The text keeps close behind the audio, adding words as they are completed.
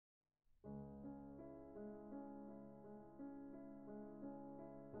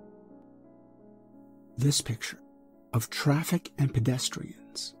This picture of traffic and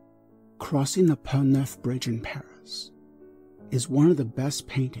pedestrians crossing the Pont Neuf bridge in Paris is one of the best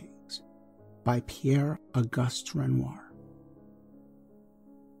paintings by Pierre-Auguste Renoir.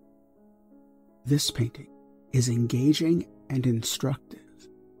 This painting is engaging and instructive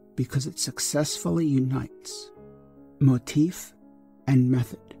because it successfully unites motif and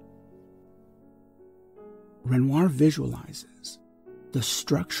method. Renoir visualizes the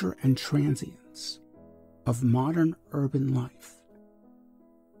structure and transience of modern urban life.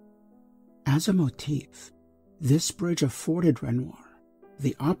 As a motif, this bridge afforded Renoir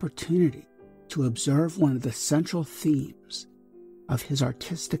the opportunity to observe one of the central themes of his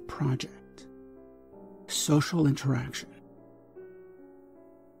artistic project: social interaction.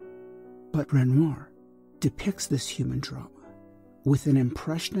 But Renoir depicts this human drama with an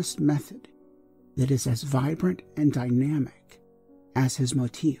Impressionist method that is as vibrant and dynamic as his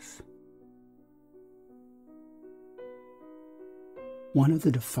motif. One of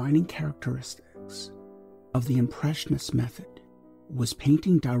the defining characteristics of the Impressionist method was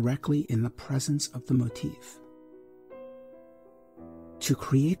painting directly in the presence of the motif. To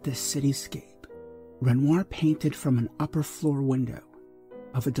create this cityscape, Renoir painted from an upper floor window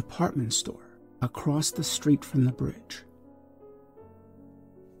of a department store across the street from the bridge.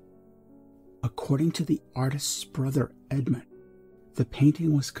 According to the artist's brother Edmond, the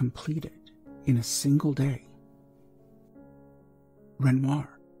painting was completed in a single day.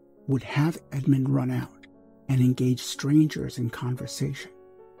 Renoir would have Edmond run out and engage strangers in conversation.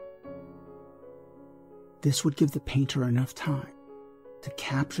 This would give the painter enough time to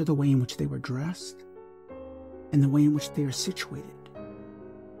capture the way in which they were dressed and the way in which they are situated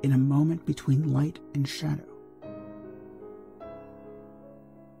in a moment between light and shadow.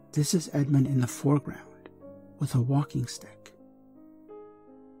 This is Edmond in the foreground with a walking stick.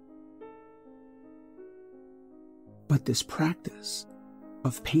 But this practice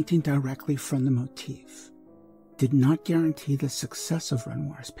of painting directly from the motif did not guarantee the success of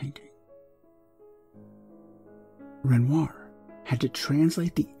Renoir's painting. Renoir had to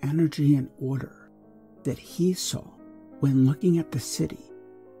translate the energy and order that he saw when looking at the city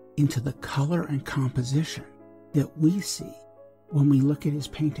into the color and composition that we see when we look at his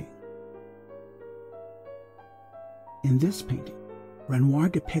painting. In this painting, Renoir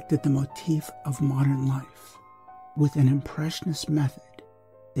depicted the motif of modern life with an Impressionist method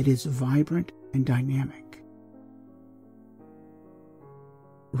that is vibrant and dynamic.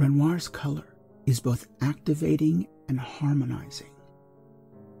 Renoir's color is both activating and harmonizing.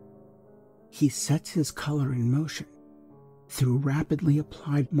 He sets his color in motion through rapidly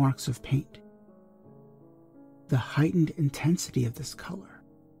applied marks of paint. The heightened intensity of this color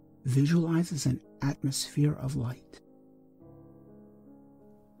visualizes an atmosphere of light.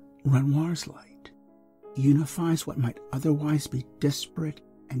 Renoir's light unifies what might otherwise be disparate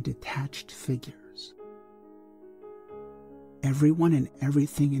and detached figures. Everyone and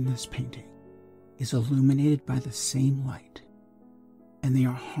everything in this painting is illuminated by the same light, and they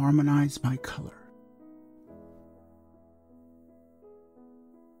are harmonized by color.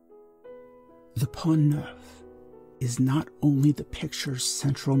 The Pont Neuf is not only the picture's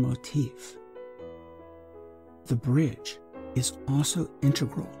central motif. The bridge is also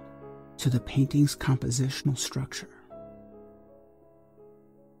integral to the painting's compositional structure.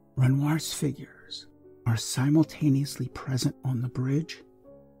 Renoir's figures are simultaneously present on the bridge,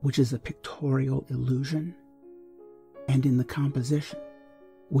 which is a pictorial illusion, and in the composition,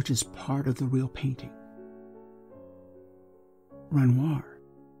 which is part of the real painting. Renoir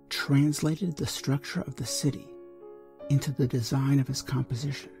translated the structure of the city into the design of his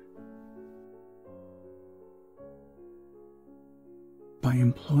composition. By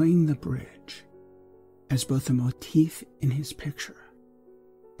employing the bridge as both a motif in his picture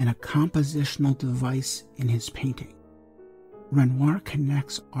and a compositional device in his painting, Renoir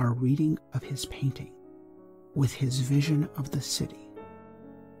connects our reading of his painting with his vision of the city.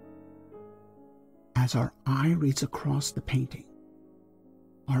 As our eye reads across the painting,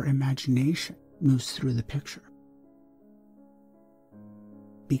 our imagination moves through the picture.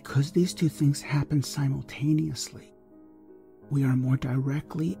 Because these two things happen simultaneously, we are more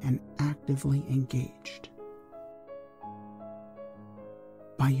directly and actively engaged.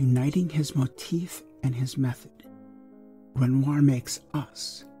 By uniting his motif and his method, Renoir makes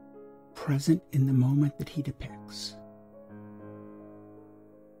us present in the moment that he depicts.